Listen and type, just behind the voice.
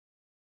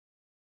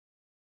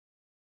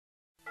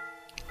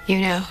You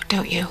know,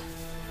 don't you?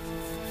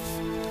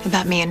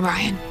 About me and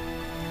Ryan.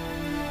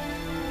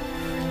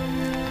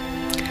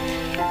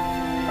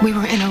 We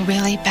were in a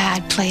really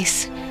bad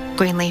place,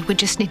 Greenlee. We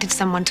just needed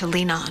someone to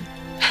lean on.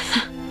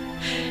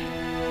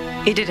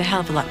 You did a hell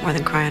of a lot more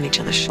than cry on each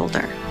other's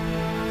shoulder.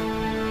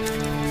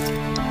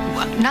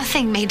 Well,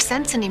 nothing made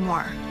sense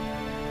anymore.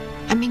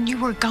 I mean, you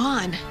were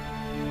gone.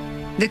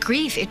 The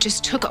grief, it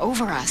just took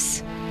over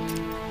us.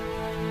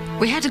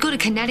 We had to go to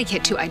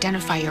Connecticut to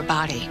identify your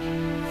body.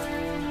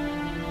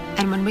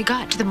 And when we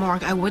got to the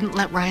morgue, I wouldn't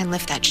let Ryan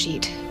lift that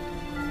sheet.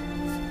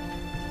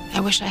 I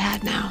wish I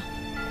had now.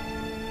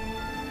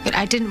 But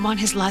I didn't want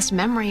his last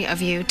memory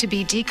of you to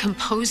be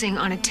decomposing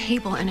on a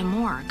table in a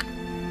morgue.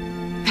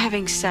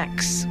 Having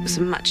sex was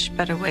a much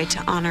better way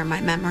to honor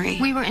my memory.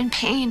 We were in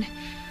pain.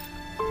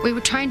 We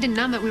were trying to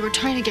numb it. We were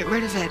trying to get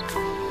rid of it.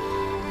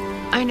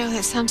 I know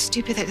that sounds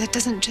stupid, that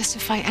doesn't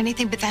justify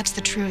anything, but that's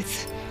the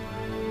truth.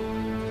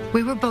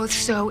 We were both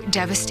so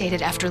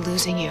devastated after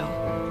losing you.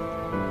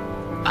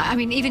 I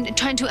mean, even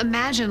trying to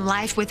imagine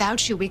life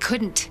without you, we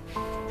couldn't.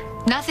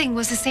 Nothing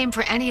was the same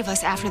for any of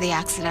us after the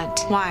accident.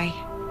 Why?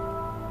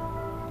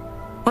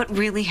 What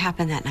really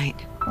happened that night?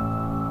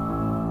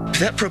 If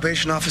that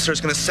probation officer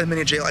is going to send me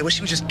to jail, I wish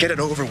he would just get it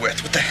over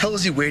with. What the hell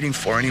is he waiting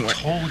for anyway? I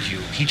told you.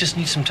 He just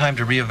needs some time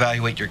to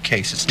reevaluate your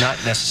case. It's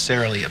not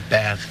necessarily a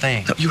bad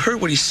thing. No, you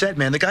heard what he said,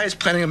 man. The guy is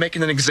planning on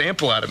making an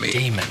example out of me.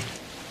 Damon,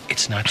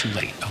 it's not too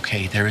late,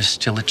 okay? There is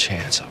still a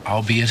chance,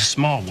 albeit a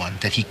small one,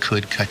 that he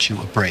could cut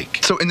you a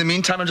break. So in the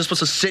meantime, I'm just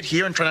supposed to sit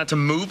here and try not to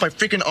move? My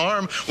freaking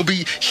arm will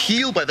be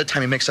healed by the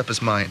time he makes up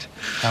his mind.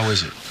 How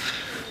is it?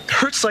 It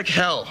hurts like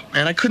hell,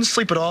 man. I couldn't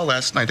sleep at all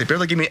last night. They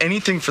barely gave me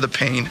anything for the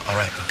pain. All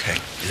right, okay.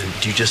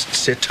 You just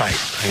sit tight.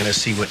 I'm going to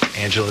see what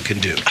Angela can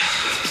do.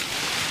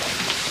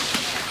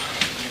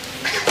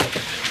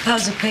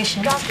 How's the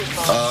patient?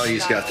 Oh,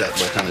 he's got that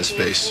look on his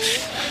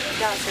face.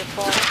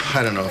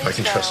 I don't know if I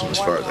can trust him as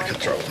far as I can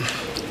throw him.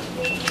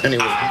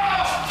 Anyway.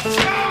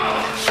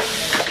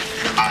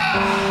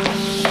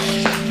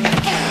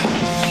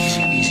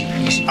 Easy, easy.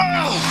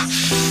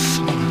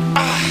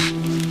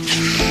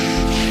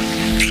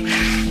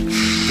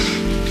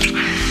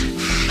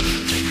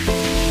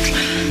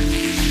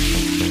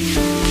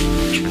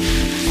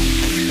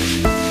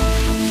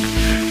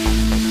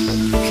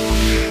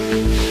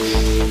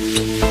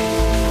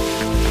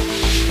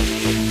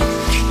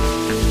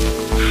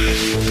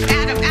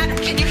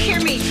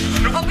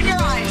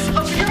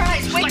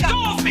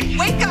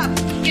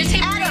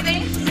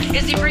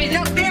 Is he breathing?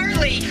 No,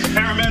 barely.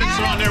 Paramedics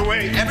are on their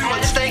way.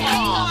 Everyone stay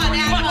calm.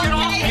 Hang on.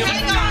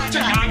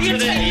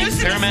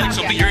 Paramedics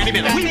will be here any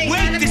minute. Wait,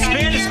 this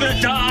man is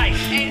gonna die.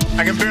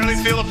 I can barely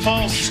feel a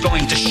pulse. He's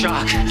going to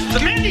shock. The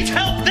man needs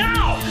help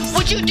now.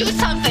 Would you do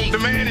something? The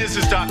man is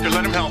his doctor.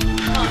 Let him help.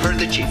 You heard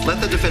the chief.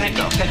 Let the defendant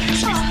go.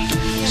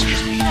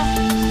 Excuse me.